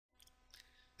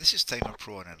This is Timer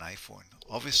Pro on an iPhone.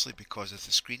 Obviously, because of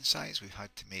the screen size, we've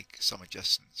had to make some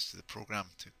adjustments to the program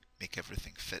to make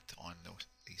everything fit on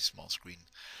the small screen.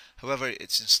 However,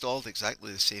 it's installed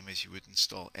exactly the same as you would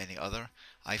install any other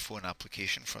iPhone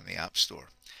application from the App Store.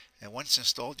 And once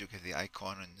installed, you'll get the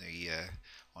icon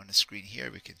on the screen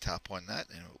here. We can tap on that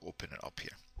and it will open it up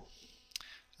here.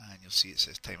 And you'll see it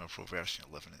says Timer Pro version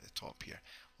 11 at the top here.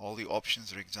 All the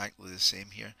options are exactly the same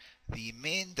here. The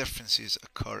main differences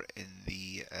occur in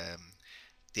the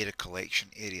data collection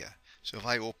area. So if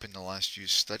I open the last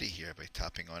used study here by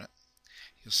tapping on it,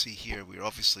 you'll see here we're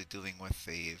obviously dealing with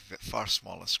a far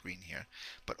smaller screen here,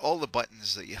 but all the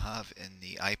buttons that you have in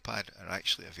the iPad are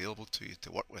actually available to you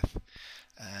to work with,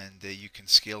 and you can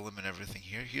scale them and everything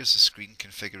here. Here's the screen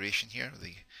configuration here,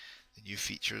 the new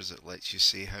features that lets you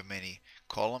say how many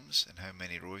columns and how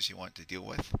many rows you want to deal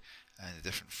with, and the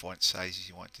different font sizes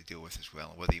you want to deal with as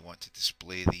well, and whether you want to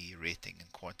display the rating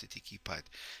and quantity keypad.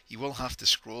 You will have to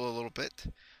scroll a little bit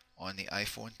on the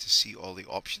iPhone to see all the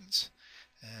options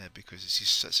because it's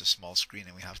just such a small screen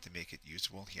and we have to make it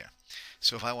usable here.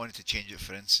 So if I wanted to change it,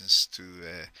 for instance, to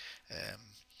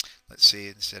let's say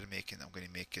instead of making, I'm going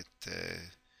to make it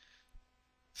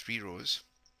 3 rows,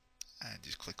 and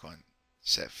just click on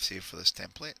save for this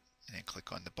template and then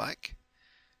click on the back.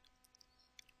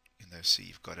 You now see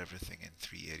you've got everything in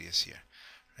 3 areas here,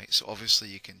 right? So obviously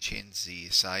you can change the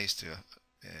size to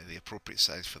the appropriate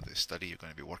size for the study you're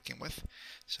going to be working with.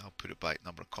 So I'll put it back,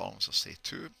 number of columns I'll say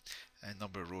 2, and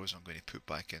number of rows I'm going to put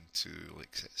back into,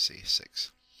 like say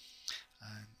 6,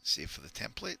 and save for the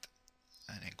template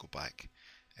and then go back,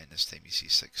 and this time you see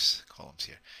 6 columns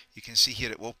here. You can see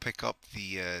here it will pick up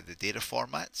the data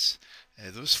formats.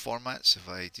 Those formats, if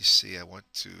I just say I want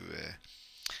to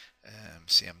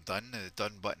say I'm done, the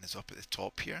done button is up at the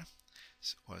top here.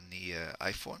 So on the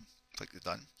iPhone, click the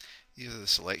done. These are the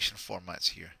selection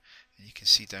formats here, and you can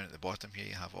see down at the bottom here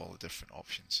you have all the different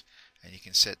options, and you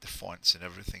can set the fonts and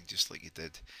everything just like you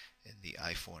did in the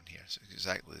iPhone here. So it's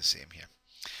exactly the same here.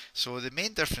 So the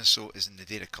main difference though is in the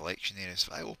data collection area.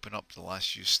 So if I open up the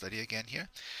last used study again here,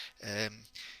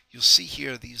 you'll see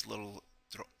here these little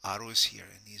arrows here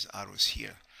and these arrows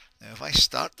here. Now if I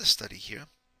start the study here,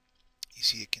 you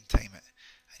see you can time it,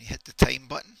 and you hit the time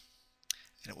button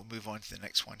and it will move on to the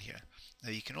next one here.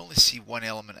 Now you can only see one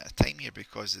element at a time here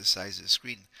because of the size of the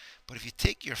screen, but if you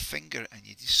take your finger and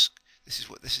you just, this is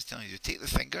what this is telling you, take the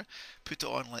finger, put it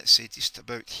on, let's say just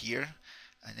about here,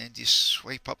 and then just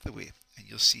swipe up the way, and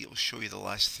you'll see it will show you the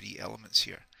last 3 elements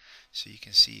here. So you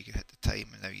can see, you can hit the time,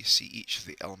 and now you see each of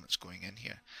the elements going in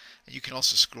here. And you can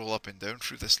also scroll up and down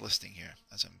through this listing here,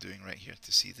 as I'm doing right here,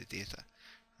 to see the data.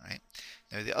 Right.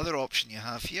 Now the other option you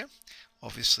have here,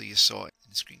 obviously you saw it in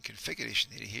the screen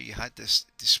configuration area here, you had this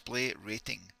display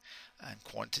rating and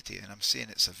quantity, and I'm saying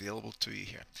it's available to you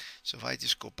here. So if I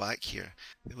just go back here,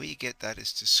 the way you get that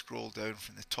is to scroll down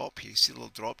from the top here. You see the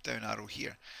little drop down arrow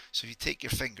here. So if you take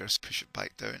your fingers, push it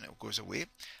back down, it goes away.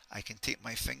 I can take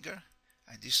my finger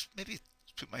and just maybe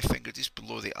put my finger just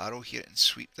below the arrow here and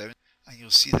sweep down, and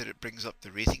you'll see that it brings up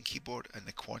the rating keyboard and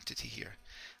the quantity here.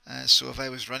 So if I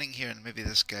was running here and maybe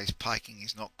this guy's packing,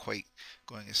 he's not quite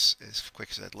going as quick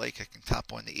as I'd like, I can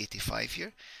tap on the 85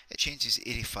 here. It changes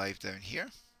 85 down here,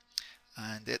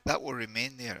 and that will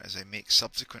remain there as I make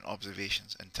subsequent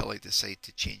observations until I decide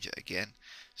to change it again.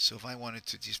 So if I wanted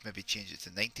to just maybe change it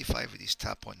to 95, I just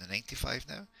tap on the 95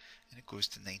 now, and it goes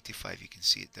to 95. You can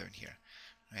see it down here.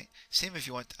 Right. Same if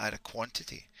you want to add a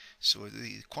quantity. So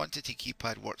the quantity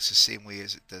keypad works the same way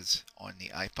as it does on the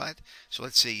iPad. So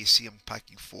let's say you see I'm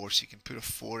packing 4, so you can put a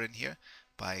 4 in here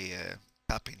by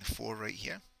tapping the 4 right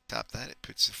here. Tap that, it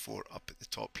puts the 4 up at the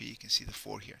top here. You can see the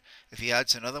 4 here. If he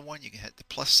adds another one, you can hit the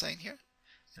plus sign here,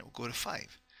 and it will go to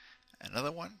 5.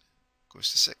 Another one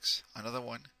goes to 6. Another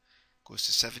one goes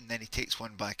to 7. Then he takes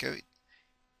one back out.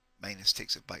 Minus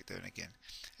takes it back down again,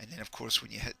 and then of course when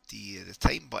you hit the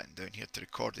time button down here to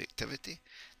record the activity,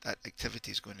 that activity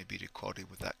is going to be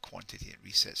recorded with that quantity. It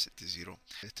resets it to 0.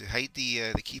 To hide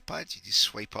the keypads, you just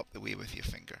swipe up the way with your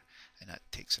finger, and that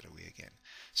takes it away again.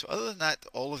 So other than that,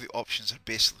 all of the options are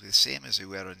basically the same as they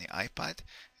were on the iPad.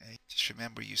 Just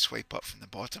remember, you swipe up from the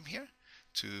bottom here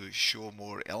to show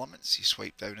more elements. You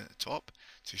swipe down at the top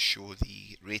to show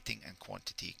the rating and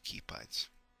quantity keypads.